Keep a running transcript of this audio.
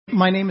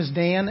My name is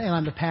Dan, and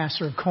I'm the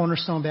pastor of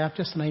Cornerstone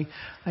Baptist, and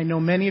I know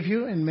many of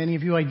you, and many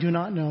of you I do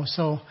not know,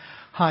 so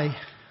hi.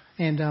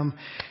 And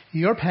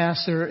your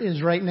pastor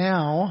is right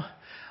now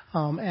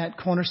at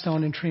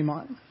Cornerstone in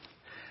Tremont,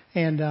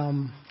 and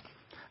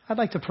I'd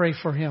like to pray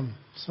for him,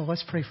 so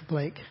let's pray for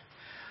Blake.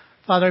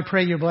 Father, I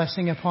pray your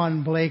blessing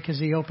upon Blake as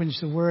he opens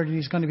the Word, and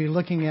he's going to be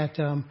looking at,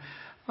 I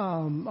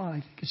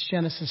think it's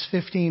Genesis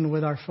 15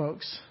 with our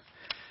folks.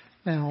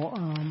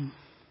 Now,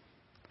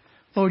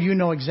 Lord, you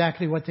know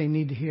exactly what they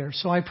need to hear.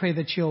 So I pray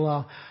that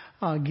you'll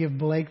give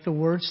Blake the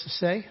words to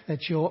say,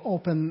 that you'll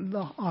open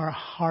our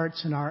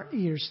hearts and our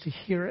ears to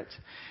hear it,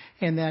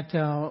 and that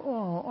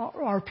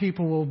our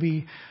people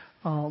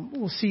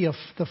will see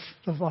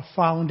the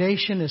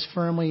foundation is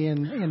firmly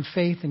in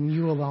faith in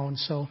you alone.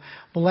 So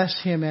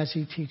bless him as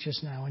he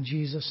teaches now. In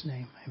Jesus'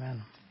 name,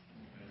 amen.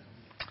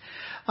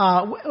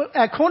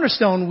 At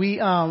Cornerstone, we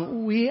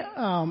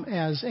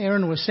as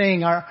Aaron was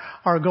saying,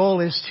 our goal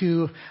is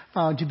to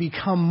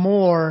become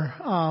more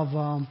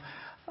of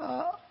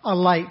a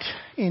light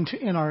in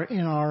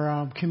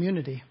our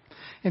community.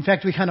 In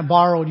fact, we kind of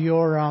borrowed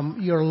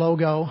your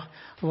logo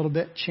a little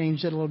bit,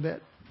 changed it a little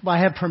bit. But I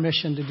have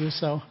permission to do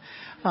so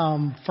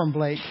from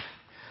Blake,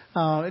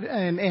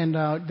 and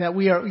that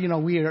we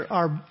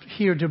are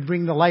here to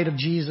bring the light of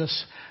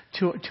Jesus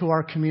to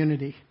our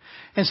community.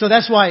 And so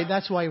that's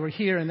why we're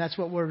here, and that's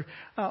what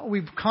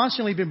we've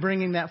constantly been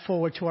bringing that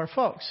forward to our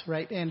folks,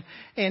 right?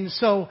 And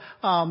so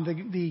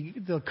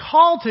the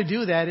call to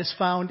do that is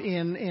found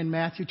in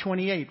Matthew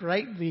 28,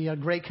 right? The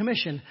Great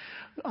Commission,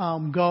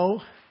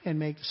 go and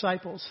make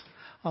disciples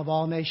of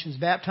all nations,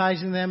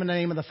 baptizing them in the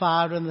name of the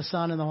Father and the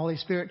Son and the Holy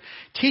Spirit,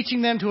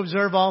 teaching them to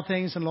observe all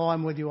things, and lo,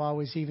 I'm with you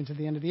always, even to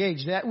the end of the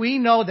age. That we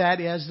know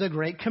that as the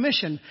Great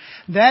Commission.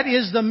 That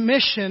is the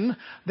mission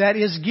that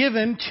is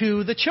given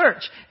to the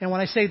church. And when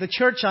I say the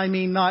church, I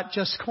mean not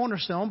just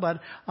Cornerstone,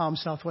 but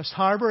Southwest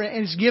Harbor,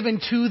 and it's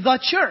given to the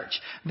church.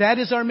 That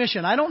is our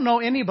mission. I don't know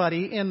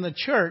anybody in the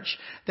church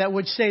that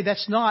would say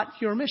that's not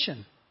your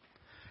mission.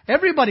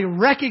 Everybody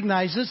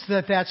recognizes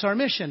that that's our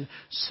mission.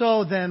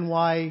 So then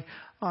why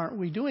aren't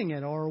we doing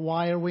it, or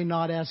why are we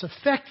not as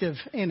effective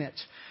in it?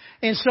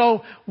 And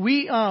so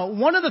we,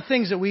 one of the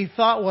things that we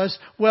thought was,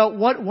 well,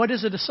 what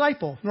is a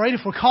disciple, right? If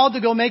we're called to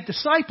go make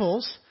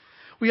disciples,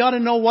 we ought to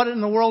know what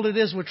in the world it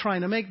is we're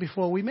trying to make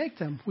before we make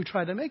them. We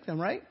try to make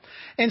them, right?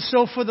 And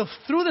so through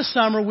the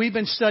summer, we've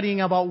been studying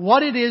about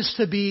what it is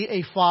to be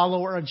a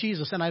follower of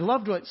Jesus. And I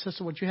loved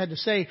what you had to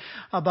say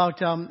about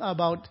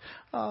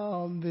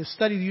the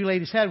study you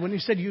ladies had when you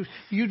said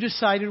you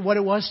decided what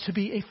it was to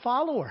be a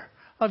follower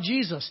of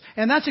Jesus.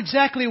 And that's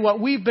exactly what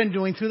we've been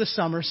doing through the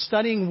summer,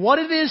 studying what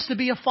it is to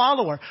be a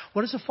follower.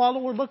 What does a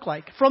follower look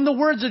like? From the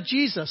words of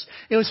Jesus.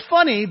 It was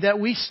funny that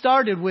we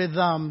started with,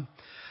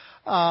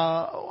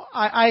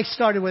 I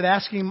started with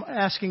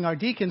asking our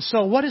deacons,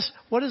 so what is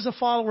a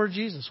follower of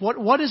Jesus?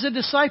 What is a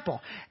disciple?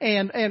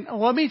 And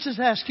let me just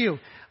ask you,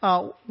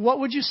 what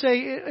would you say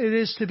it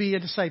is to be a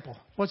disciple?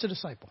 What's a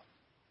disciple?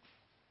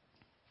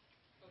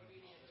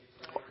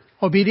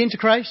 Obedient to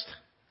Christ?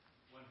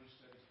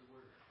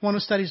 One who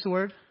studies the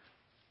Word.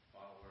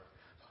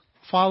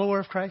 Follower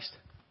of Christ.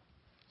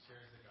 Shares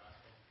the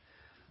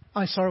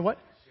gospel. Sorry, what?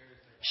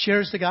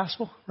 Shares the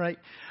gospel, right?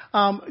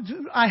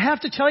 I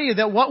have to tell you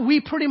that what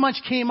we pretty much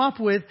came up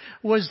with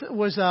was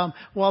a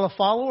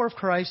follower of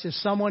Christ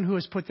is someone who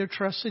has put their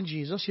trust in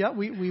Jesus. Yeah,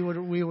 we would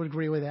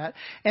agree with that.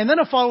 And then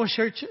a follower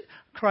of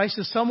Christ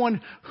is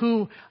someone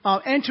who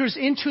enters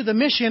into the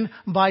mission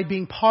by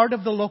being part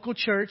of the local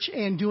church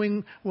and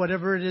doing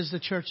whatever it is the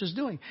church is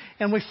doing.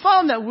 And we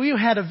found that we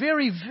had a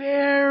very,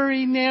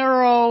 very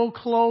narrow,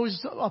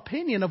 closed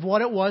opinion of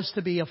what it was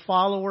to be a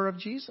follower of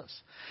Jesus.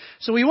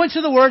 So we went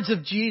to the words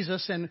of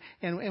Jesus and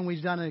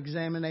we've done an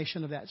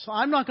examination of that. So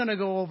I'm not going to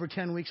go over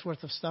 10 weeks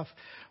worth of stuff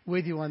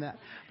with you on that.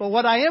 But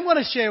what I am going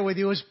to share with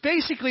you is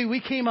basically we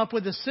came up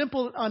with a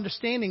simple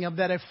understanding of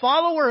that a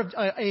follower of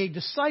a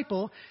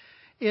disciple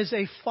is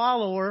a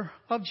follower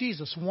of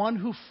Jesus, one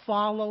who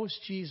follows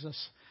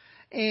Jesus.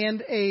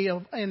 And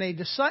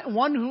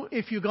one who,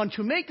 if you're going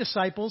to make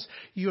disciples,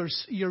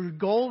 your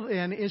goal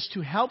then is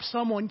to help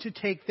someone to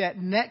take that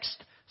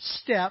next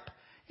step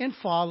in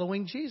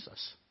following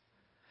Jesus.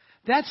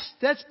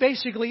 That's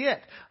basically it.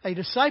 A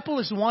disciple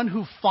is one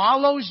who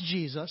follows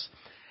Jesus,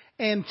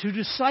 and to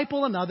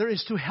disciple another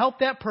is to help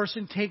that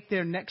person take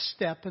their next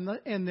step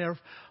in their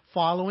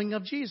following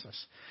of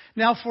Jesus.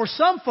 Now, for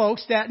some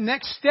folks, that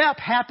next step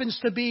happens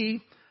to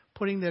be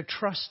putting their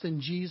trust in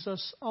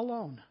Jesus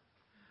alone.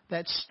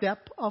 That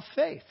step of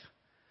faith.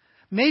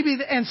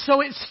 And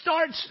so it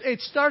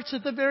starts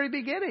at the very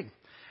beginning.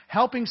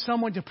 Helping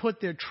someone to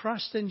put their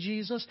trust in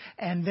Jesus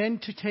and then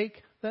to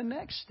take the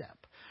next step.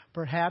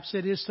 Perhaps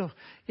it is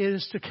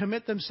to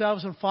commit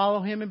themselves and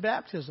follow Him in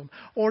baptism,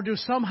 or to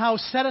somehow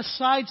set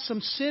aside some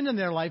sin in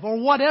their life,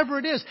 or whatever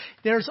it is.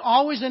 There's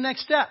always a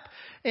next step,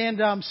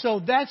 and so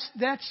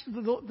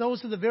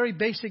those are the very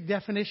basic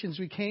definitions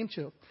we came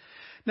to.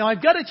 Now,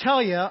 I've got to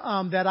tell you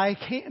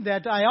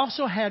that I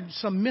also had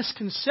some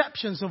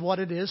misconceptions of what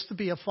it is to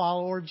be a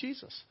follower of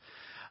Jesus.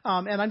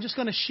 And I'm just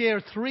going to share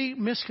 3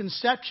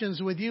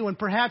 misconceptions with you, and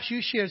perhaps you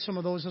shared some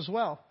of those as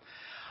well.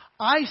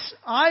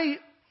 I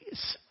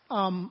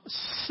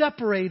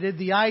separated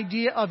the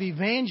idea of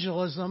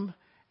evangelism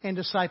and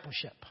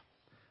discipleship.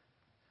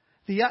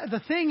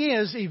 The thing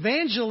is,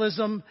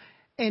 evangelism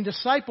and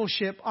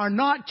discipleship are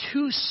not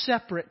 2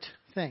 separate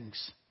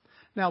things.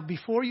 Now,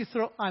 before you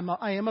throw,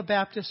 I am a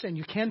Baptist, and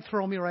you can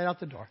throw me right out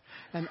the door,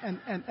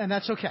 and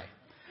that's okay.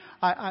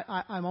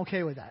 I'm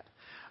okay with that.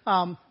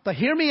 But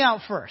hear me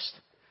out first.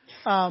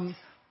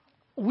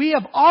 We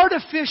have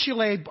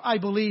artificially, I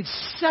believe,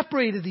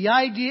 separated the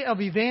idea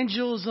of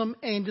evangelism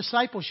and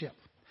discipleship.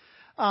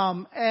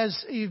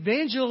 As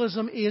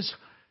evangelism is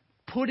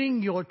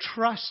putting your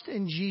trust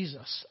in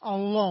Jesus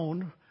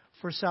alone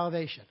for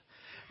salvation.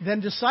 Then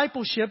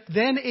discipleship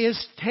then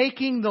is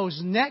taking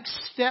those next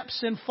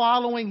steps and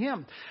following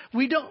Him.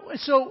 We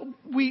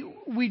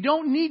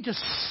don't need to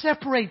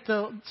separate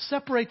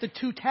the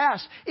 2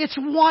 tasks. It's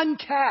one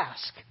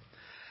task.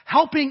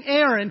 Helping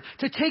Aaron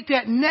to take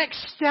that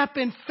next step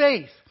in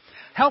faith.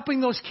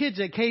 Helping those kids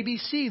at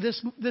KBC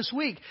this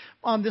week,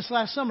 this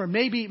last summer.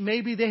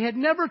 Maybe they had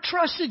never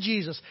trusted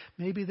Jesus.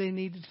 Maybe they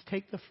needed to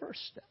take the first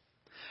step.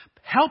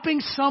 Helping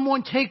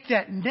someone take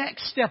that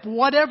next step,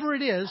 whatever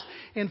it is,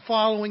 in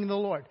following the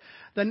Lord.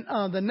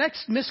 The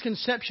next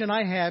misconception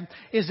I had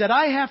is that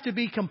I have to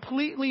be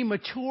completely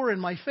mature in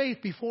my faith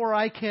before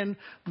I can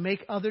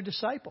make other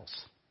disciples.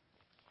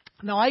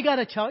 Now, I got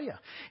to tell you,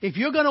 if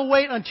you're going to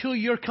wait until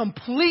you're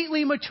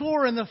completely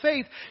mature in the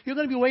faith, you're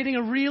going to be waiting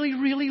a really,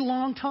 really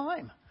long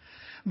time.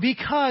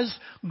 Because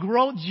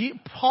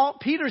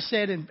Peter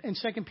said in 2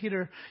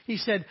 Peter, he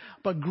said,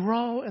 but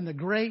grow in the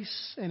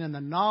grace and in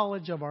the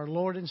knowledge of our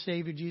Lord and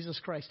Savior Jesus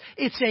Christ.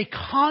 It's a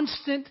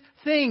constant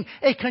thing,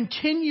 a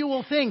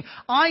continual thing.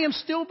 I am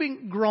still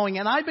growing,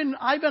 and I've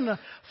been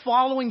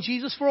following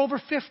Jesus for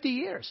over 50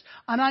 years,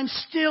 and I'm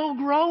still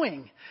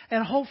growing.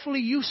 And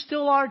hopefully you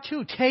still are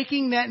too,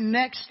 taking that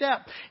next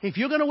step. If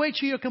you're going to wait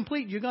till you're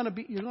complete, you're going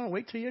to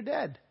wait till you're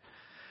dead.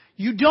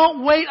 You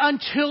don't wait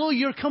until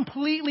you're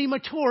completely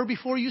mature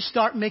before you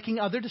start making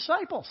other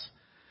disciples.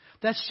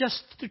 That's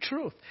just the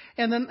truth.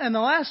 And the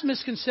last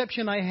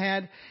misconception I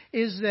had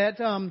is that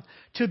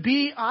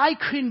I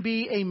can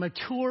be a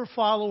mature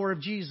follower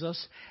of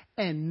Jesus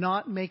and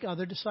not make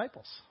other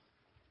disciples.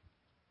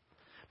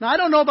 Now, I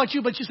don't know about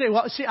you, but you say,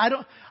 well, see, I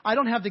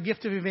don't have the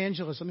gift of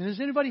evangelism. And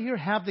does anybody here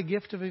have the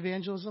gift of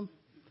evangelism?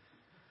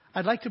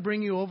 I'd like to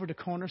bring you over to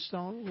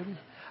Cornerstone.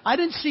 I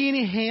didn't see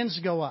any hands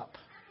go up.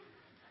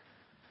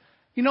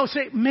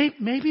 Say,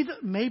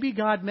 maybe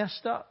God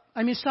messed up.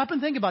 I mean, stop and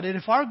think about it.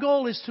 If our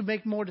goal is to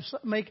make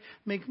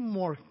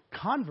more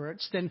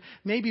converts, then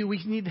maybe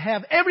we need to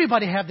have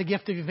everybody have the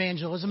gift of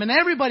evangelism and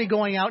everybody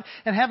going out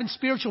and having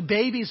spiritual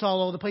babies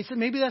all over the place. And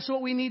maybe that's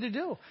what we need to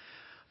do.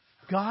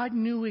 God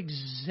knew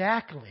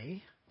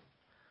exactly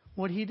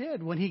what He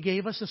did when He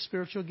gave us the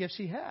spiritual gifts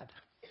He had.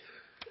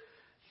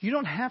 You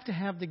don't have to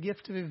have the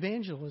gift of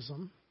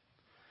evangelism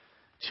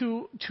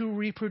to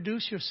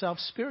reproduce yourself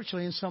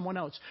spiritually in someone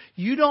else.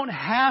 You don't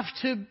have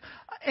to,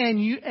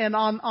 and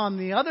on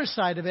the other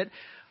side of it,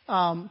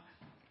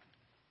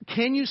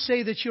 can you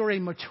say that you're a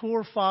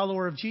mature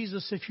follower of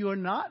Jesus if you are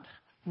not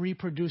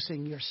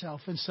reproducing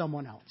yourself in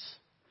someone else?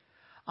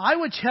 I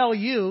would tell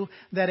you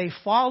that a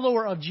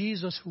follower of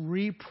Jesus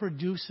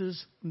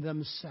reproduces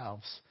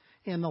themselves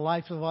in the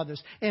life of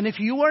others. And if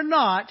you are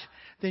not,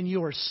 then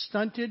you are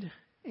stunted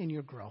in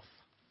your growth.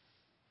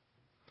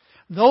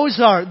 Those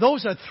are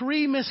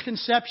 3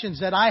 misconceptions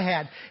that I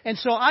had. And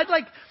so I'd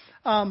like,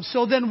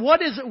 so then what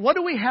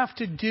do we have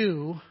to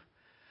do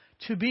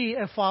to be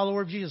a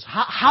follower of Jesus?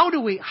 How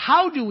do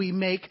we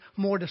make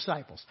more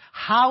disciples?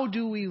 How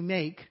do we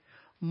make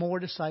more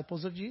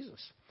disciples of Jesus?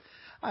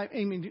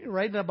 I mean,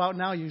 right about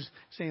now you're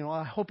saying, well,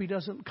 I hope He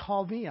doesn't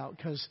call me out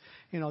because,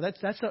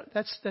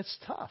 that's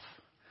tough.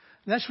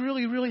 And that's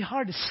really, really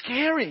hard. It's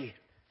scary.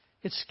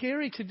 It's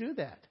scary to do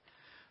that.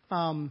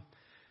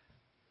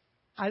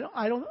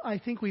 I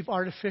think we've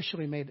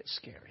artificially made it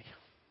scary.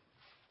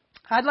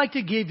 I'd like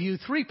to give you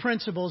 3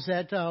 principles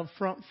that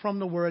from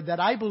the Word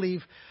that I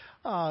believe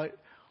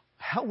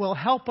will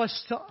help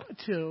us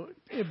to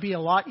be a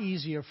lot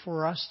easier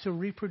for us to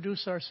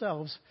reproduce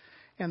ourselves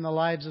in the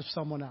lives of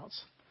someone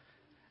else.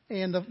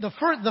 And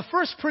the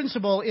first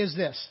principle is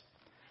this.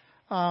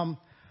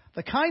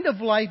 The kind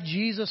of life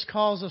Jesus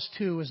calls us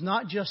to is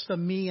not just a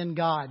me and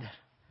God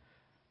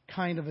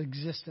kind of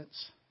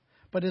existence,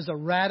 but is a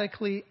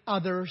radically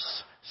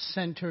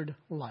others-centered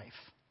life.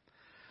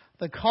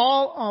 The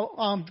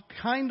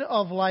kind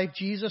of life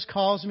Jesus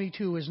calls me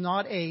to is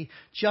not a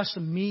just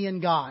me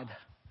and God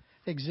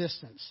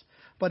existence,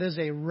 but is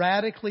a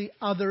radically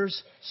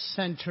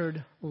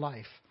others-centered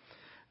life.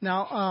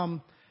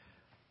 Now,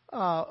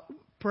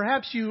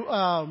 perhaps you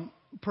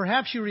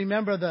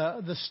remember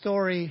the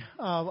story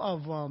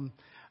of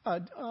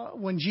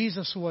when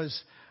Jesus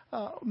was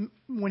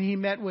when He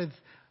met with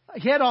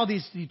he had all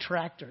these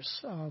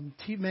detractors.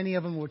 Many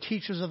of them were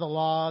teachers of the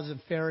laws and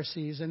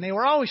Pharisees, and they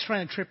were always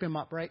trying to trip him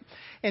up, right?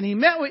 And he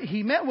met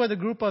with a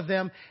group of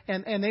them,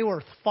 and they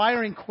were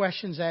firing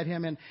questions at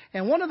him.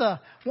 And one of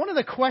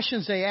the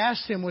questions they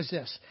asked him was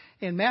this.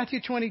 In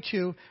Matthew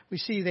 22, we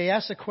see they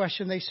asked a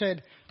question. They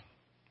said,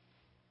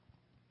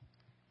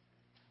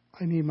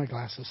 I need my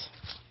glasses.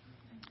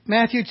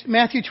 Matthew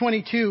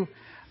 22.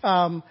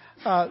 He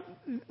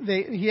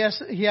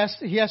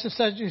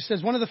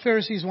says one of the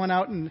Pharisees went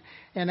out and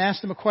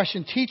asked him a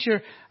question.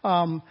 Teacher,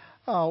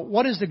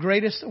 what is the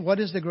greatest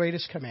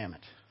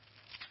commandment?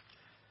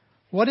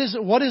 What is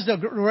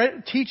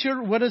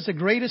the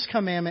greatest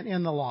commandment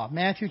in the law?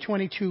 Matthew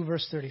 22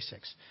 verse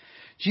 36.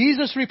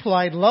 Jesus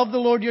replied, love the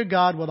Lord your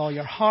God with all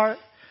your heart,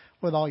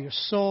 with all your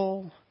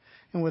soul,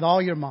 and with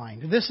all your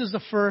mind. This is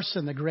the first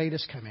and the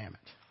greatest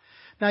commandment.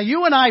 Now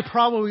you and I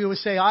probably would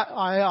say,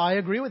 I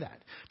agree with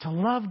that. To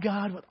love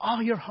God with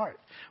all your heart,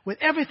 with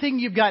everything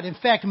you've got. In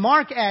fact,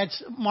 Mark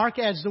adds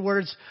the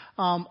words,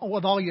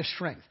 with all your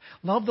strength.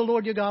 Love the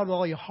Lord your God with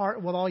all your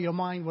heart, with all your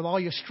mind, with all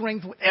your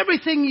strength, with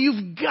everything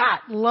you've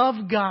got.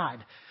 Love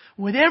God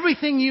with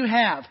everything you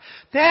have.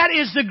 That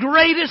is the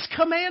greatest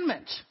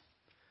commandment.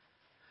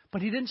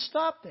 But he didn't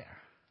stop there.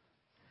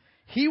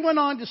 He went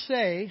on to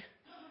say,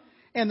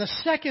 and the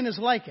second is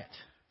like it.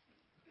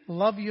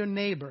 Love your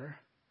neighbor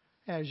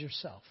as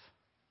yourself.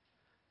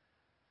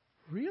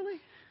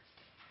 Really?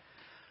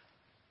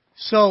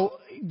 So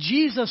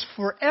Jesus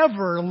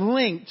forever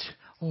linked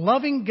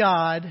loving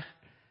God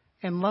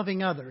and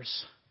loving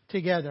others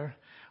together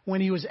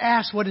when he was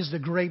asked what is the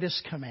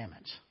greatest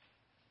commandment.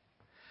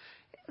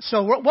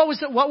 So what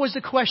was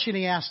the question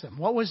he asked them?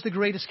 What was the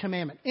greatest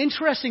commandment?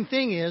 Interesting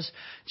thing is,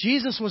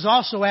 Jesus was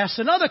also asked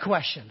another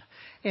question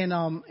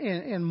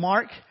in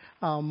Mark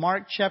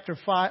chapter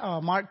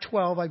 5, Mark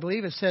 12, I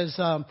believe it says,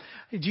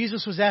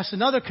 Jesus was asked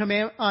another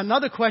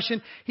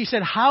question. He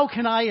said, how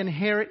can I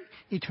inherit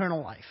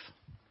eternal life?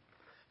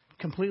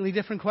 Completely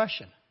different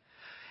question.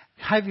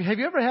 Have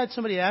you ever had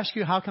somebody ask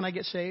you, how can I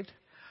get saved?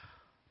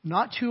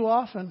 Not too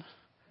often.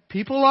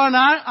 People are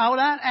not out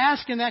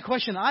asking that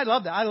question. I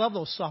love that. I love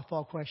those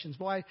softball questions.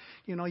 Boy,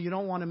 you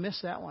don't want to miss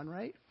that one,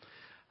 right?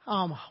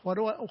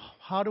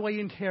 How do I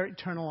inherit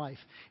eternal life?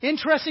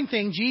 Interesting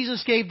thing,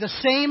 Jesus gave the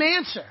same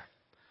answer.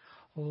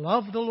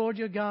 Love the Lord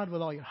your God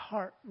with all your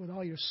heart, with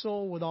all your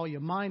soul, with all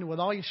your mind, with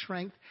all your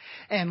strength,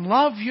 and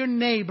love your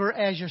neighbor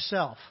as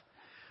yourself.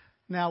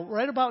 Now,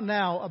 right about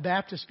now, a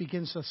Baptist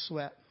begins to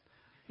sweat.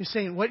 You're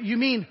saying, what you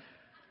mean?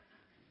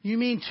 You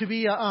mean to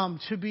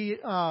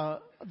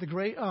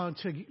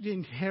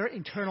inherit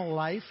eternal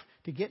life,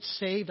 to get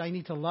saved, I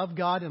need to love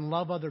God and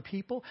love other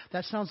people?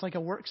 That sounds like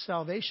a work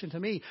salvation to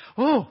me.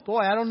 Oh boy,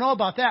 I don't know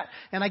about that,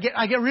 and I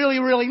get really,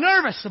 really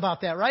nervous about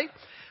that, right?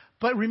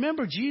 But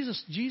remember,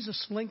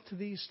 Jesus linked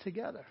these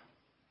together.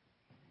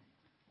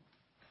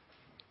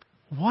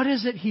 What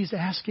is it He's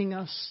asking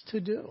us to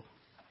do?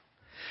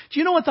 Do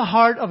you know what the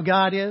heart of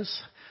God is?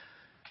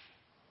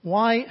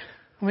 Why?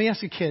 Let me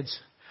ask you kids.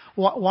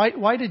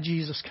 Why did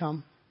Jesus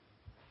come?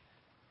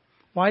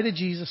 Why did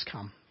Jesus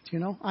come? Do you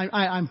know?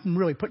 I'm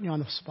really putting you on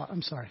the spot.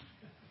 I'm sorry.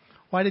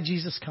 Why did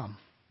Jesus come?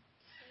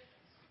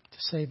 To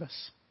save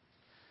us.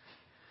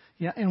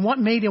 Yeah, and what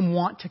made Him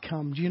want to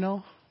come? Do you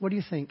know? What do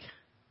you think?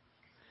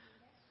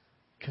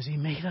 Because He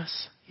made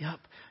us. Yep.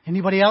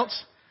 Anybody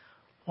else?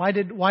 Why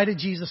did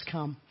Jesus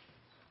come?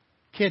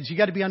 Kids, you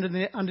got to be under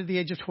the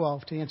age of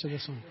 12 to answer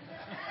this one.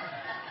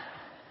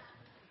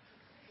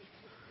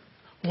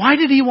 Why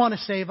did He want to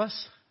save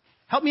us?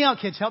 Help me out,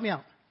 kids. Help me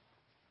out.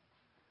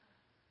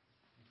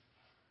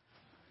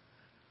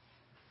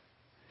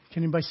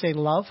 Can anybody say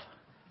love?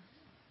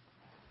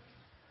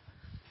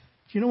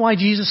 Do you know why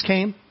Jesus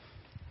came?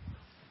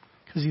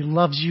 Because He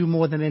loves you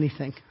more than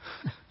anything.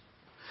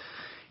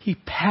 He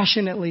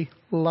passionately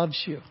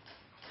loves you.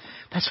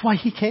 That's why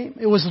He came.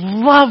 It was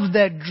love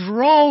that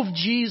drove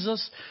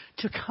Jesus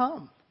to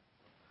come.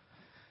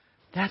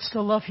 That's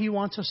the love He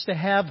wants us to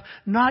have,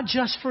 not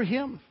just for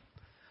Him,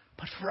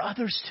 but for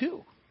others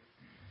too.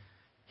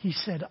 He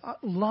said,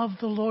 love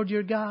the Lord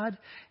your God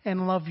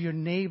and love your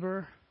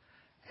neighbor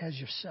as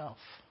yourself.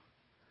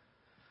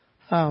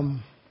 To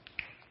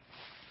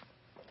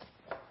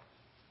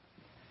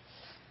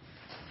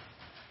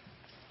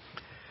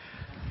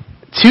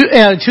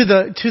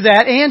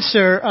that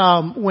answer,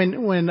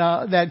 when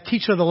that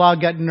teacher of the law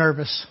got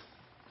nervous,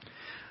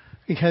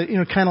 because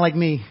kind of like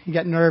me, he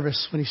got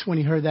nervous when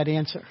he heard that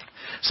answer.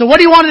 So what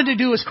he wanted to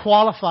do was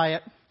qualify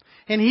it,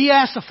 and he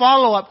asked a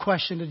follow-up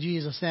question to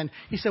Jesus. Then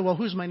he said, "Well,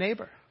 who's my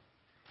neighbor?"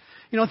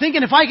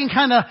 Thinking if I can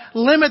kind of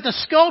limit the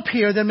scope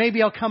here, then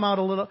maybe I'll come out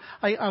a little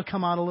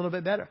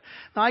bit better.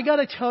 Now I got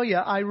to tell you,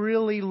 I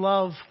really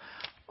love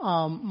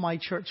my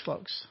church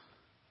folks.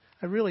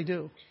 I really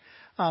do.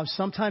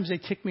 Sometimes they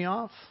tick me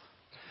off.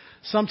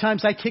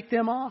 Sometimes I tick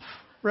them off,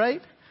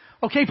 right?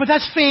 Okay, but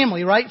that's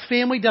family, right?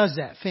 Family does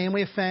that.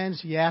 Family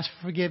offends. You ask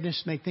for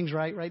forgiveness, make things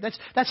right?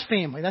 That's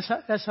family.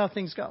 That's how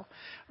things go,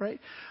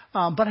 right?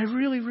 But I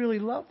really, really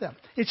love them.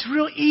 It's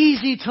real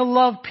easy to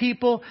love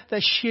people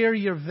that share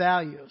your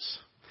values.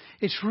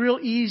 It's real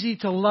easy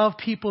to love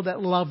people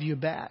that love you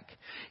back.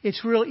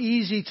 It's real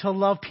easy to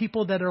love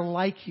people that are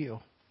like you.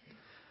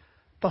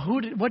 But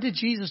what did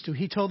Jesus do?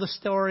 He told the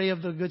story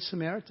of the Good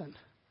Samaritan.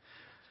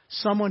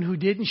 Someone who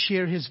didn't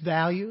share his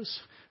values,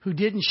 who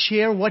didn't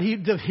share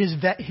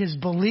his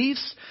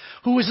beliefs,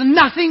 who was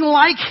nothing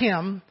like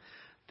him.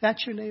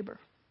 That's your neighbor.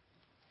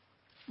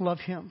 Love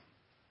him.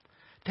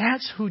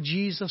 That's who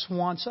Jesus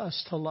wants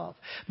us to love.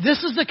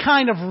 This is the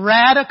kind of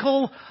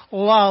radical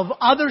love,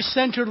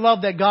 other-centered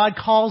love that God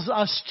calls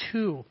us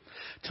to.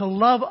 To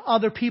love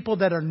other people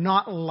that are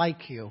not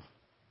like you.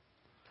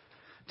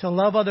 To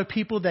love other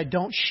people that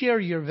don't share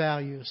your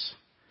values.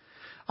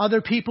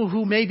 Other people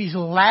who maybe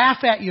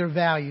laugh at your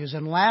values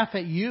and laugh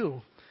at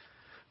you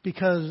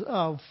because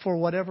for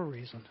whatever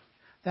reason.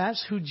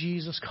 That's who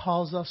Jesus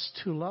calls us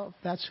to love.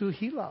 That's who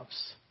He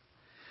loves.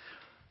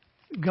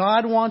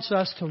 God wants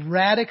us to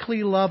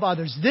radically love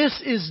others.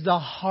 This is the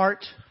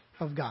heart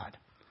of God.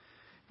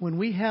 When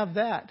we have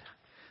that,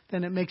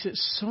 then it makes it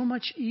so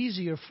much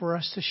easier for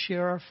us to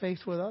share our faith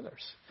with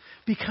others.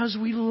 Because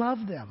we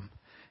love them.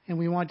 And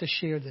we want to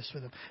share this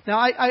with them. Now,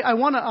 I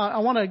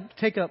want to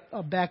take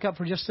a back up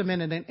for just a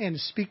minute and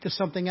speak to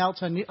something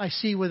else I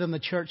see within the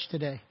church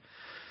today.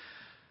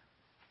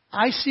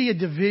 I see a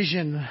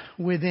division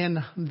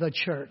within the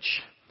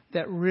church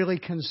that really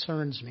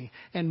concerns me.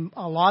 And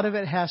a lot of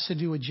it has to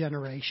do with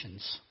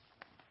generations.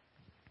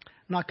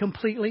 Not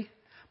completely,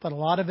 but a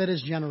lot of it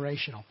is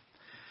generational.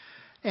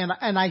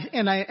 And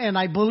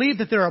I believe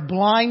that there are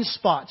blind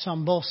spots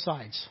on both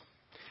sides.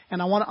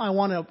 And I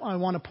want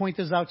to point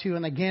this out to you.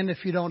 And again,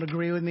 if you don't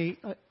agree with me,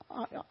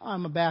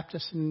 I'm a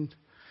Baptist, and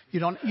you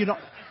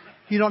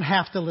don't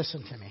have to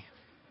listen to me.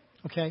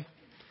 Okay?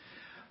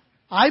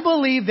 I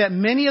believe that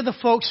many of the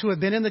folks who have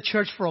been in the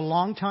church for a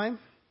long time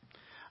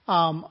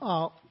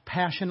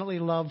passionately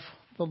love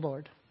the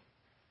Lord,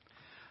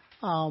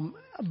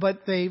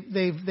 but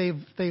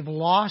they've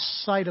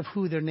lost sight of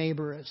who their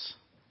neighbor is,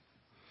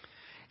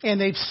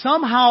 and they've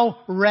somehow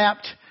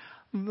wrapped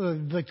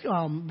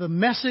the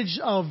message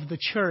of the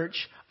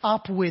church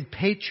up with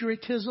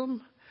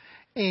patriotism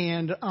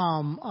and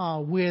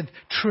with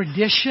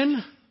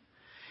tradition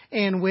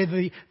and with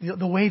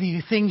the way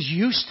the things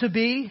used to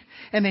be.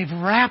 And they've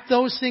wrapped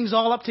those things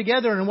all up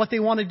together. And what they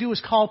want to do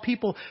is call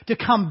people to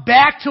come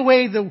back to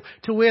where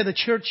the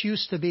church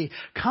used to be.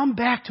 Come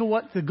back to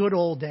what the good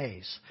old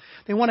days.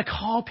 They want to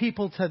call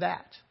people to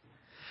that.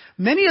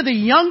 Many of the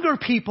younger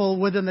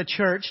people within the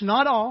church,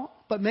 not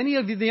all, but many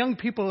of the young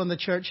people in the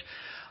church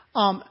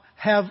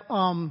have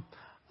gone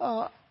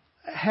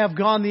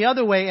the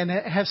other way and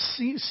have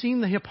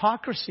seen the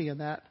hypocrisy in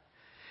that,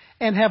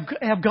 and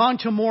have gone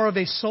to more of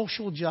a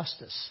social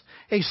justice,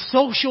 a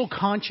social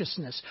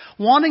consciousness,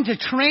 wanting to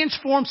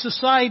transform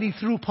society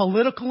through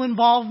political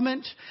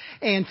involvement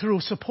and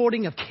through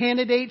supporting of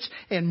candidates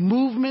and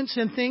movements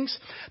and things.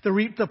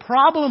 The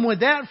problem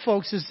with that,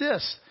 folks, is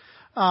this.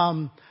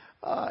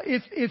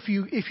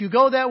 If you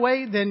go that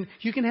way, then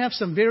you can have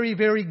some very,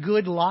 very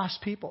good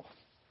lost people.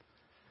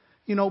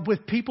 You know,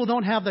 if people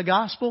don't have the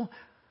gospel,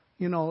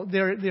 you know,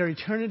 their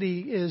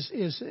eternity is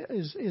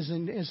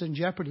in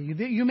jeopardy.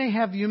 You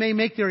may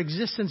make their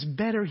existence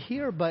better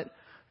here, but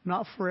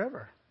not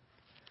forever.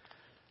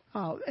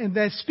 And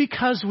that's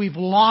because we've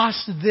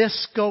lost this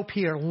scope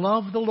here.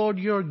 Love the Lord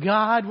your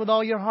God with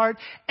all your heart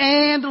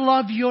and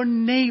love your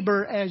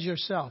neighbor as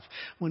yourself.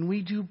 When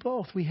we do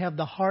both, we have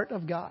the heart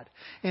of God,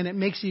 and it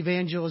makes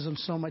evangelism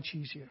so much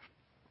easier.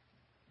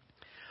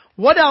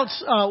 What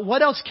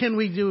else can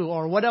we do,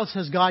 or what else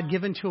has God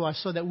given to us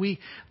so that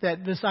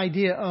this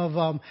idea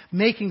of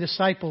making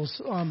disciples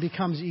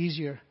becomes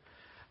easier?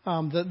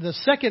 The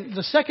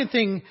second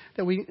thing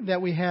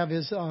that we have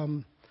is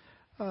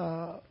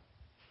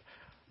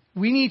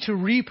we need to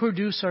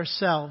reproduce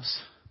ourselves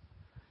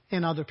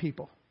in other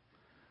people.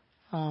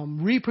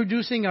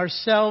 Reproducing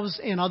ourselves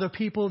in other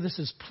people, this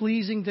is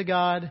pleasing to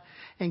God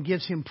and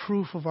gives Him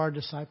proof of our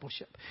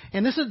discipleship.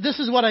 And this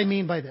is what I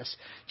mean by this.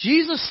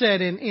 Jesus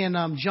said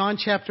in John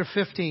chapter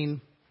 15,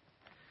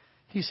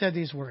 He said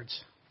these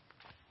words.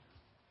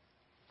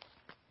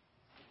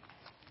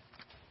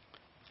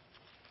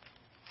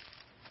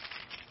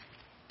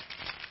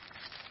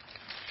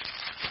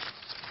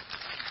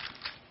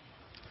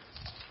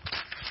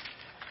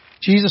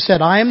 Jesus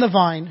said, I am the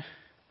vine,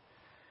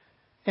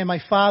 and my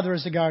Father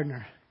is the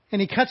gardener. And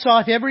He cuts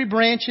off every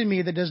branch in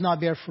me that does not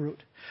bear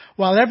fruit.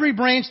 While every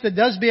branch that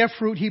does bear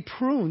fruit, He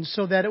prunes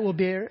so that it will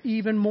bear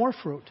even more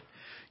fruit.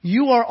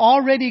 You are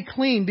already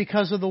clean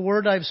because of the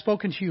word I have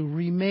spoken to you.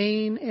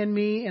 Remain in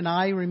me, and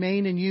I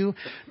remain in you.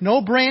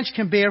 No branch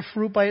can bear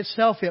fruit by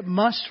itself. It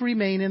must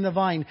remain in the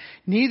vine.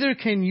 Neither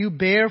can you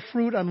bear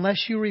fruit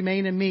unless you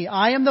remain in me.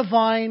 I am the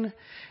vine,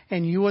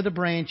 and you are the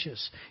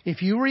branches.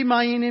 If you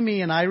remain in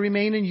me and I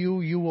remain in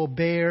you, you will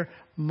bear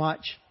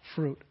much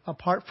fruit.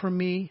 Apart from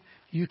me,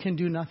 you can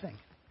do nothing.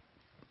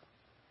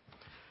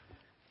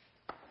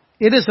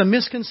 It is a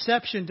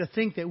misconception to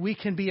think that we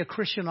can be a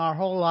Christian our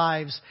whole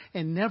lives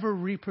and never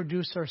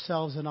reproduce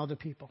ourselves in other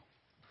people.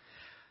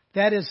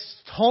 That is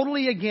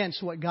totally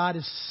against what God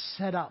has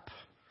set up.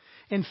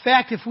 In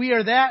fact, if we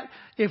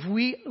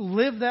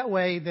live that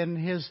way, then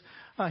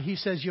he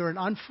says you're an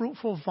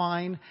unfruitful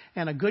vine,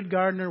 and a good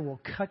gardener will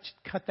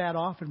cut that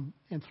off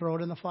and throw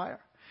it in the fire.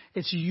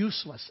 It's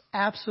useless,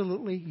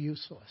 absolutely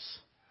useless.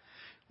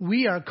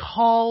 We are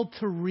called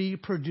to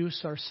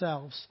reproduce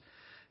ourselves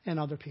and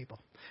other people.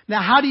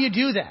 Now, how do you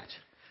do that?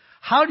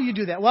 How do you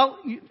do that? Well,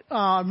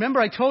 remember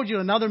I told you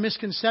another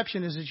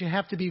misconception is that you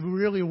have to be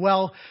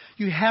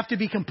you have to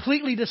be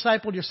completely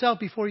discipled yourself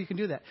before you can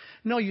do that.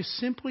 No, you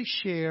simply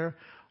share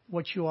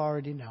what you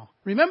already know.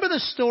 Remember the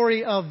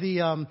story of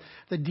the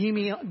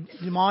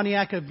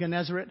demoniac of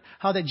Gennesaret?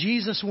 How that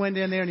Jesus went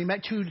in there and he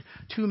met two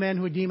men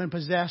who were demon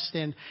possessed,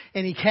 and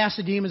he cast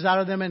the demons out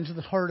of them into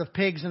the herd of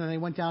pigs, and then they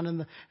went down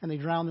and they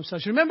drowned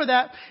themselves. Remember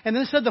that? And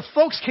then it said the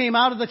folks came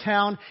out of the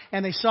town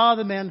and they saw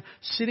the men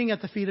sitting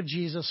at the feet of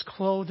Jesus,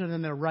 clothed and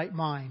in their right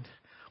mind.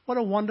 What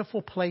a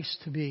wonderful place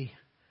to be,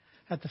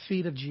 at the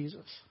feet of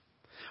Jesus.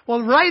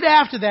 Well, right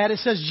after that, it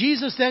says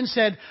Jesus then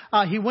said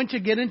he went to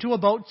get into a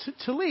boat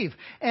to leave.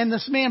 And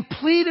this man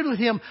pleaded with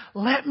him,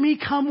 let me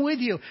come with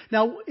you.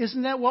 Now,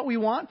 isn't that what we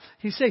want?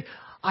 He said,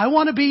 I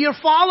want to be your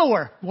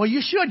follower. Well,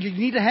 you should. You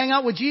need to hang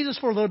out with Jesus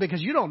for a little bit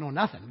because you don't know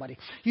nothing, buddy.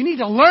 You need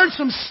to learn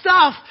some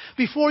stuff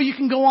before you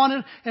can go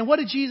on. And what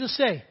did Jesus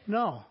say?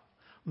 No.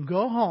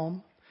 Go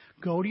home,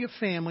 go to your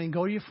family, and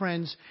go to your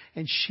friends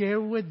and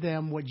share with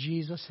them what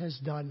Jesus has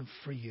done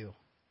for you.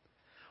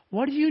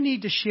 What do you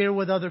need to share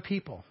with other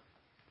people?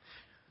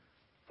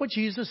 What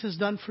Jesus has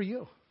done for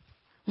you.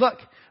 Look,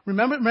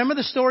 remember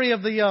the story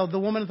of the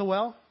woman at the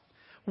well?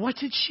 What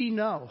did she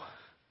know?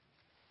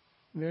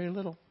 Very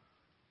little.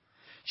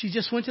 She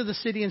just went to the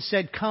city and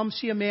said, come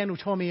see a man who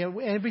told me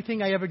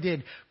everything I ever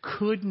did.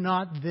 Could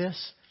not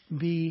this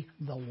be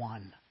the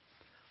one?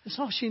 That's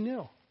all she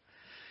knew.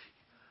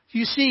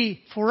 You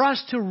see, for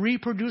us to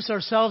reproduce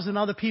ourselves and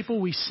other people,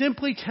 we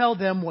simply tell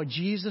them what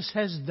Jesus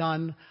has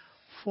done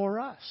for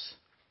us.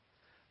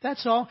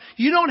 That's all.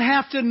 You don't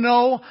have to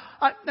know.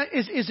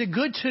 Is it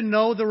good to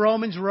know the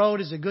Romans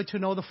Road? Is it good to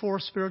know the 4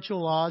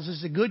 spiritual laws?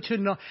 Is it good to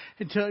know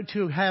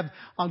to have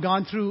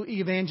gone through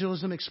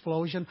evangelism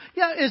explosion?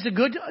 Yeah, is it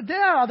good?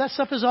 Yeah, that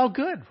stuff is all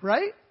good,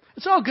 right?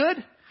 It's all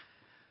good.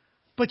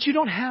 But you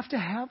don't have to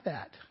have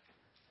that.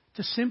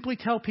 To simply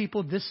tell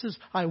people,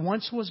 I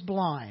once was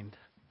blind,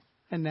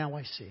 and now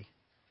I see.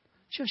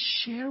 Just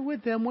share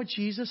with them what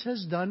Jesus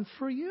has done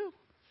for you.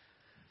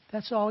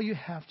 That's all you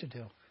have to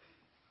do.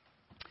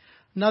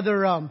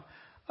 Another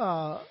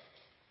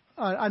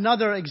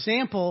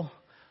example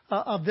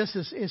of this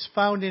is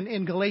found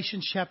in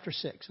Galatians chapter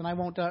 6, and I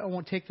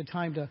won't take the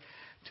time to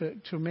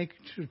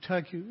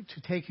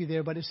take you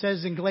there, but it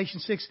says in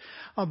Galatians 6,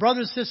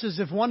 brothers and sisters,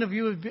 if one of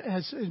you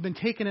has been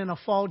taken in a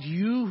fault,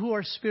 you who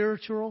are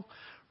spiritual,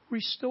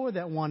 restore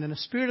that one in a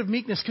spirit of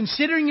meekness,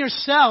 considering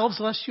yourselves,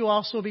 lest you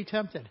also be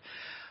tempted.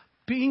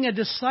 Being a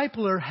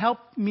discipler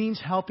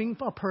means helping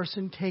a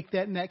person take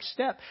that next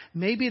step.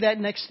 Maybe that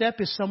next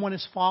step is someone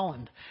has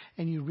fallen,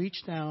 and you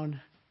reach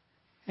down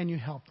and you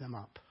help them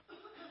up.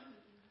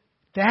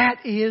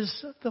 That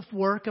is the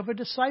work of a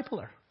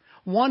discipler.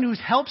 One who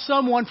helps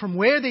someone from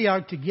where they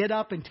are to get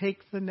up and take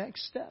the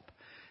next step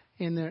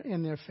in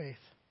their faith.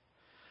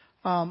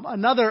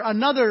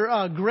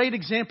 Another great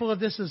example of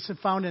this is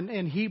found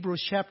in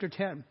Hebrews chapter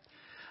 10.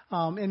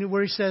 And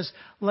where he says,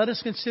 let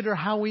us consider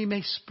how we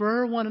may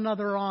spur one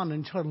another on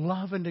into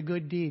love and to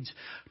good deeds,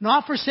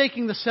 not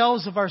forsaking the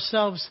selves of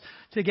ourselves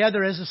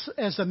together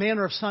as the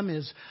manner of some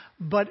is,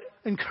 but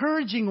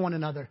encouraging one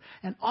another,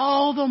 and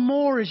all the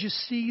more as you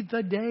see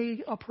the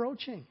day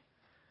approaching.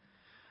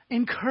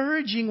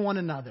 Encouraging one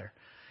another.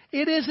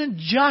 It isn't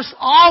just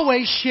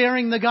always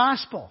sharing the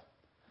gospel.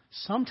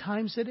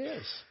 Sometimes it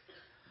is.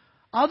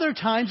 Other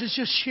times it's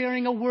just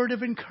sharing a word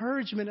of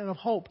encouragement and of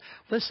hope.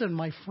 Listen,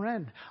 my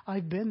friend,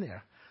 I've been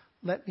there.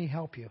 Let me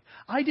help you.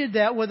 I did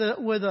that with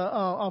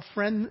a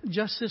friend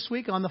just this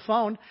week on the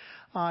phone.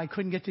 I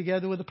couldn't get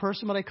together with a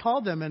person, but I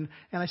called them and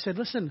I said,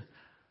 listen,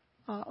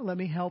 let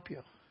me help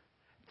you.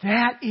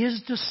 That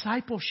is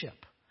discipleship.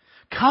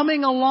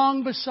 Coming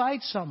along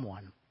beside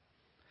someone.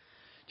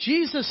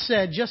 Jesus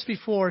said just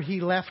before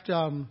he left,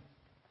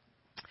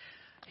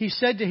 he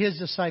said to his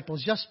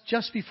disciples,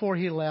 just before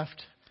he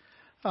left,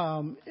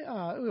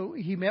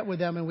 he met with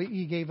them and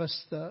he gave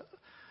us the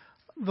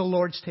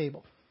Lord's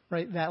table,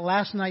 right? That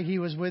last night he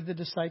was with the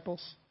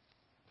disciples.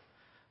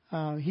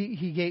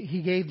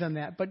 He gave them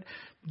that. But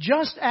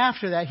just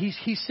after that,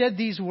 he said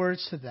these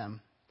words to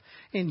them.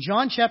 In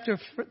John chapter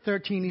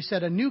 13, he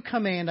said, a new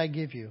command I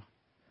give you.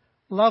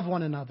 Love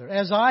one another.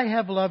 As I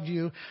have loved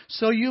you,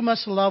 so you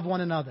must love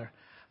one another.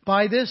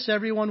 By this,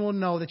 everyone will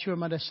know that you are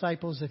my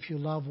disciples if you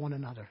love one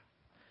another.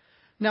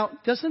 Now,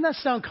 doesn't that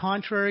sound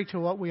contrary to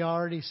what we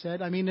already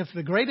said? I mean, if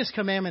the greatest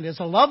commandment is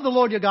to love the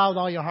Lord your God with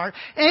all your heart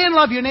and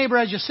love your neighbor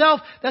as yourself,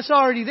 that's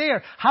already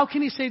there. How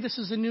can he say this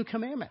is a new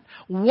commandment?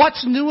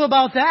 What's new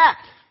about that?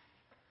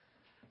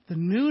 The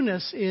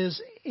newness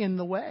is in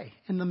the way,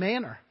 in the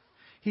manner.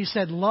 He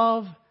said,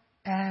 love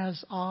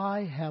as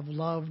I have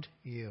loved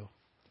you.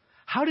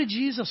 How did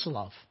Jesus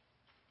love?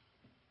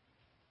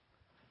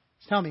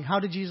 Tell me, how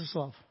did Jesus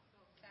love?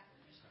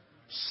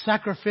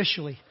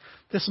 sacrificially.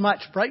 This much,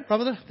 right,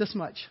 brother? This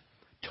much.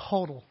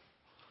 Total,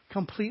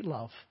 complete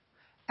love.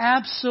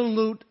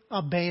 Absolute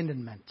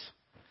abandonment.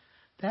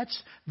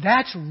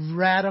 That's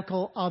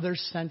radical,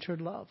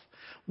 other-centered love.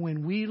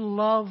 When we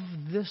love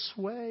this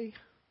way,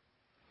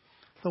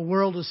 the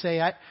world will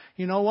say,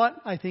 you know what?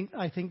 I think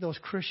those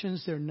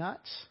Christians, they're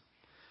nuts.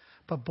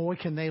 But boy,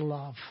 can they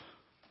love.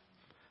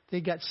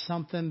 They got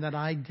something that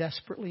I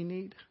desperately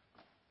need.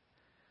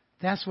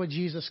 That's what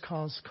Jesus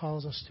calls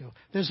us to.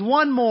 There's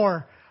one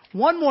more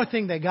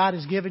thing that God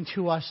has given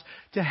to us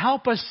to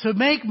help us to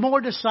make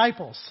more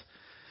disciples.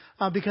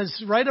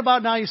 Because right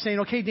about now you're saying,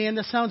 okay, Dan,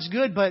 that sounds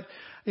good, but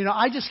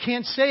I just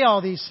can't say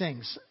all these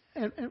things.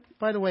 And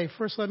by the way,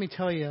 first let me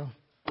tell you,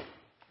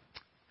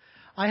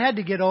 I had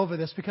to get over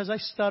this because I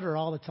stutter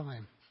all the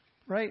time,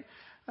 right?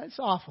 It's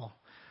awful.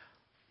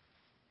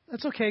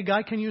 That's okay.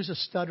 God can use a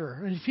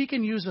stutterer. And if He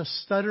can use a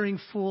stuttering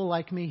fool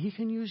like me, He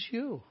can use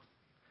you.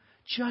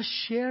 Just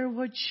share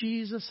what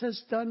Jesus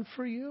has done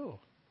for you.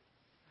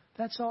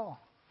 That's all.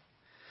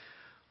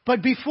 But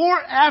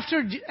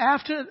after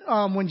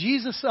when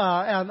Jesus,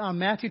 on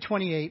Matthew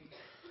 28,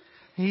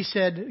 He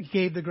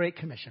gave the Great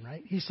Commission,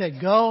 right? He said,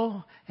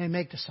 go and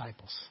make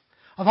disciples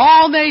of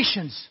all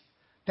nations,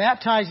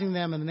 baptizing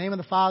them in the name of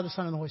the Father, the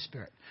Son, and the Holy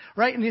Spirit.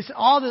 Right? And he said,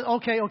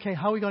 okay,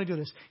 how are we going to do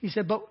this? He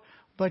said,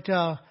 but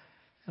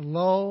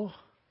lo,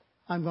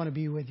 I'm going to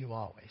be with you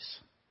always.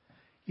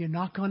 You're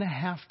not going to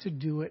have to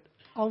do it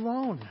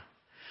alone.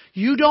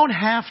 You don't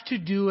have to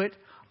do it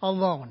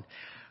alone.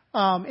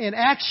 In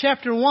Acts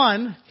chapter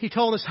 1, He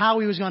told us how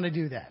He was going to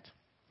do that.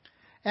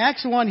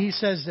 Acts 1, He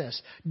says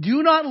this,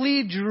 do not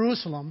leave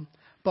Jerusalem,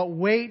 but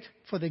wait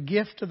for the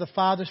gift of the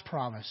Father's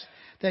promise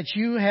that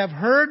you have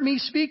heard me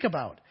speak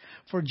about.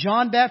 For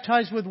John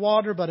baptized with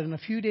water, but in a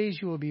few days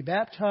you will be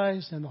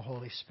baptized in the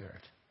Holy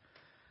Spirit.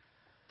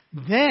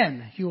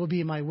 Then you will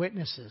be my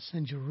witnesses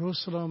in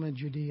Jerusalem and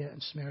Judea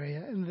and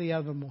Samaria and the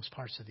othermost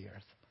parts of the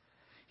earth.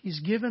 He's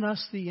given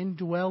us the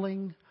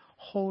indwelling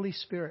Holy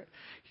Spirit.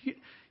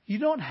 You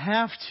don't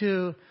have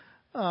to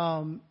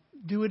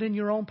do it in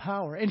your own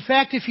power. In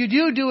fact, if you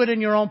do it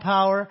in your own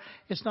power,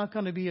 it's not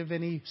going to be of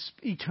any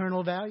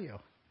eternal value.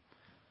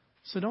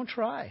 So don't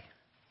try.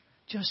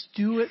 Just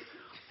do it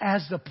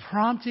as the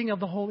prompting of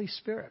the Holy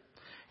Spirit.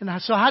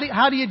 And so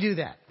how do you do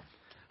that?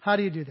 How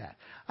do you do that?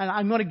 And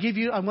I'm going to give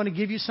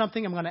you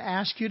something. I'm going to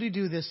ask you to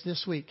do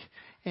this week,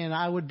 and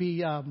I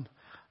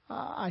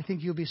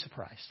think you'll be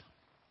surprised.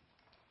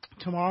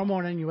 Tomorrow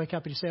morning, you wake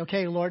up and you say,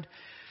 "Okay, Lord,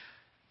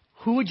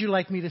 who would you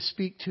like me to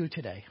speak to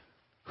today?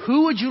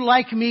 Who would you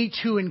like me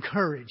to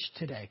encourage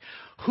today?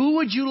 Who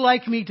would you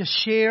like me to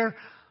share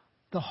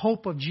the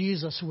hope of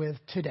Jesus with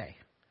today?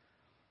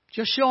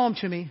 Just show them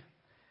to me,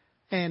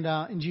 and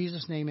in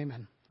Jesus' name,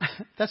 Amen."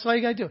 That's all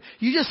you got to do.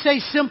 You just say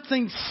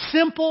something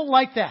simple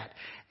like that.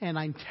 And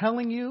I'm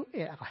telling you,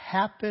 it'll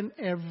happen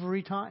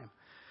every time.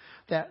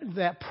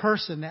 That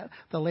person,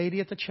 the lady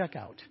at the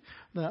checkout,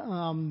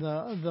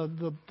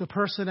 the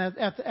person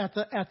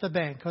at the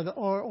bank,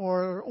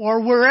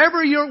 or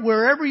wherever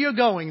you're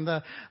going,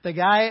 the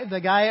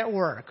guy at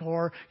work,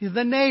 or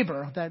the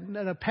neighbor,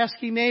 that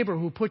pesky neighbor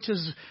who puts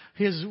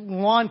his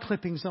lawn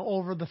clippings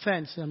over the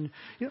fence, and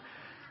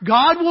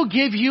God will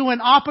give you an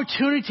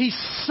opportunity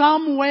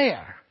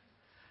somewhere.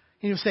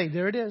 And you'll say,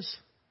 "There it is.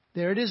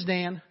 There it is,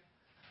 Dan.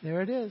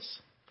 There it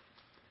is."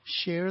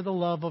 Share the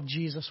love of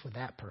Jesus with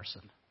that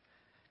person.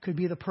 Could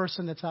be the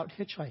person that's out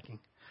hitchhiking.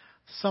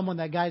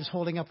 That guy's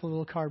holding up a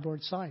little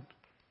cardboard sign.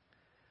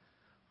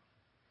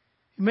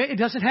 It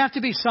doesn't have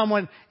to be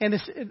someone,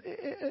 and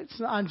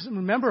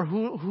remember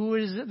who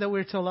is it that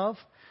we're to love?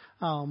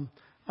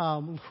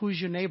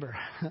 Who's your neighbor?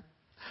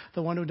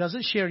 The one who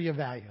doesn't share your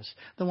values.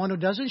 The one who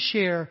doesn't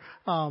share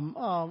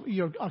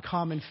a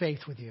common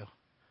faith with you.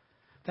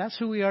 That's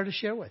who we are to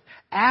share with.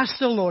 Ask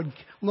the Lord,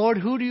 "Lord,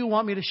 who do you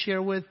want me to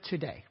share with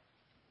today?"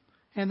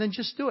 And then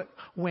just do it.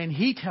 When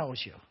He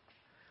tells you,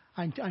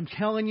 I'm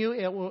telling you,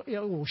 it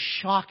will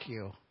shock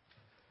you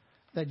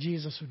that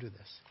Jesus would do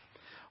this.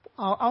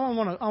 I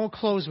want to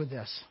close with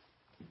this.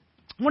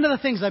 One of the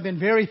things I've been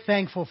very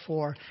thankful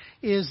for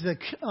is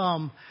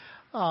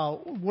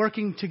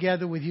working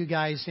together with you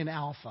guys in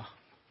Alpha.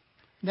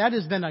 That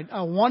has been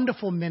a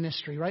wonderful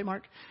ministry, right,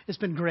 Mark? It's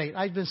been great.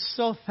 I've been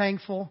so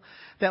thankful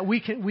that we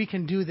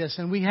can do this,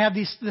 and we have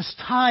this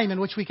time in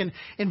which we can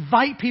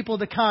invite people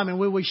to come, and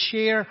where we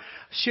share,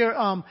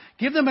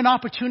 give them an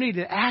opportunity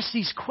to ask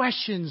these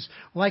questions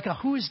like,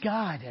 who is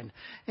God,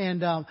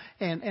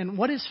 and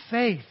what is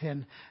faith,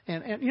 and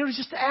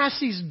just to ask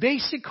these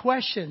basic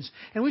questions.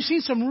 And we've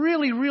seen some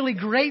really, really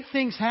great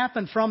things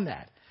happen from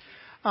that.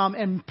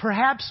 And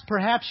perhaps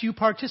you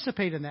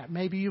participate in that.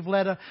 Maybe you've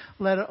led a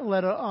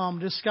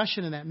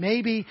discussion in that.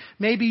 Maybe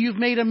you've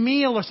made a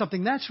meal or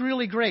something. That's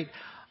really great.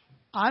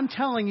 I'm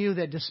telling you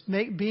that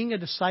being a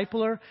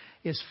discipler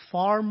is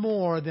far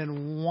more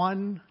than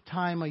one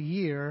time a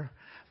year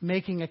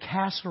making a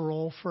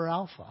casserole for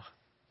Alpha.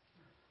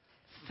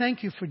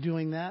 Thank you for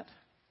doing that.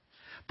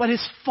 But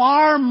it's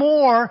far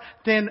more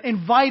than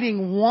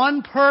inviting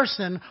one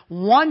person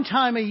one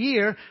time a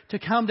year to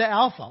come to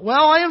Alpha.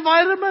 Well, I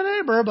invited my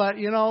neighbor, but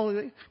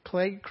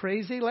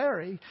crazy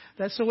Larry.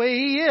 That's the way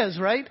he is,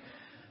 right?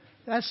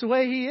 That's the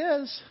way he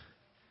is.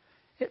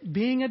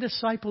 Being a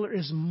discipler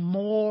is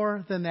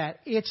more than that.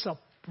 It's a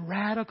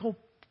radical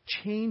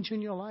change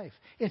in your life.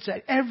 It's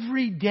an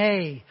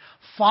everyday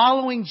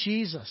following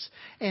Jesus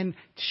and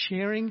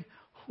sharing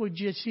what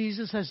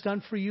Jesus has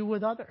done for you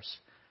with others.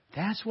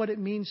 That's what it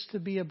means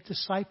to be a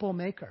disciple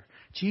maker.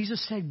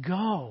 Jesus said,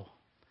 go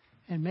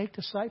and make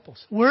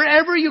disciples.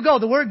 Wherever you go.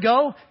 The word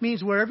go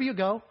means wherever you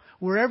go,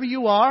 wherever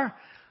you are,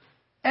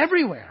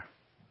 everywhere.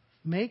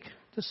 Make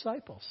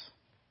disciples.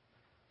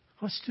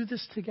 Let's do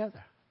this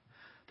together.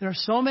 There are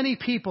so many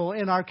people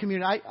in our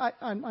community.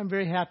 I'm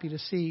very happy to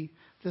see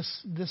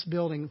this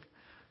building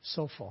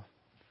so full.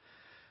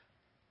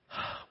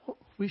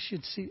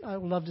 I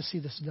would love to see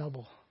this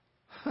double,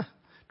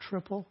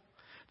 triple.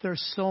 There are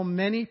so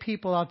many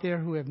people out there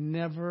who have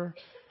never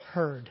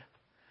heard.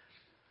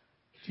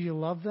 Do you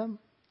love them?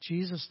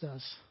 Jesus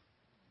does.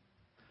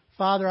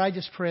 Father, I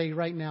just pray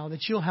right now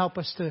that you'll help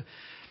us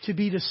to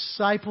be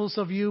disciples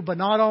of you, but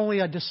not only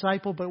a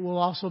disciple, but we'll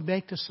also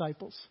make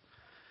disciples.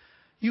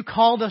 You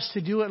called us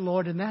to do it,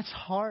 Lord, and that's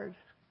hard.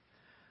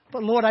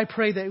 But Lord, I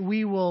pray that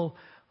we will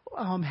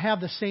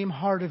have the same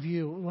heart of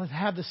you. We'll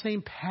have the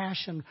same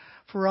passion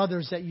for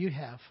others that you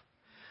have.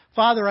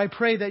 Father, I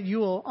pray that you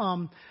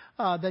will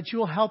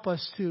help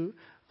us to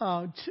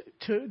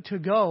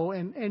go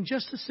and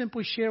just to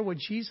simply share what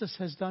Jesus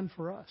has done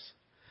for us.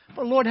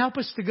 But Lord, help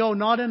us to go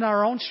not in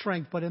our own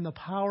strength, but in the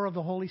power of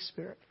the Holy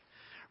Spirit.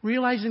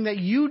 Realizing that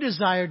you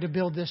desire to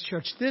build this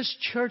church. This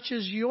church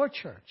is your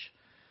church.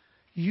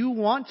 You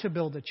want to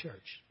build a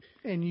church,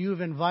 and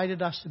you've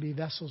invited us to be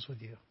vessels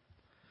with you.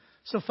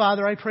 So,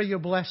 Father, I pray your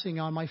blessing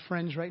on my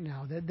friends right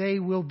now, that they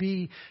will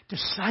be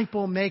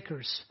disciple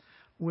makers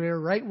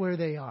right where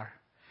they are,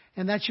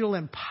 and that you'll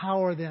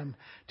empower them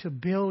to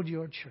build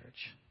your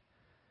church.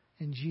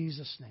 In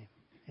Jesus' name,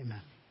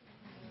 amen.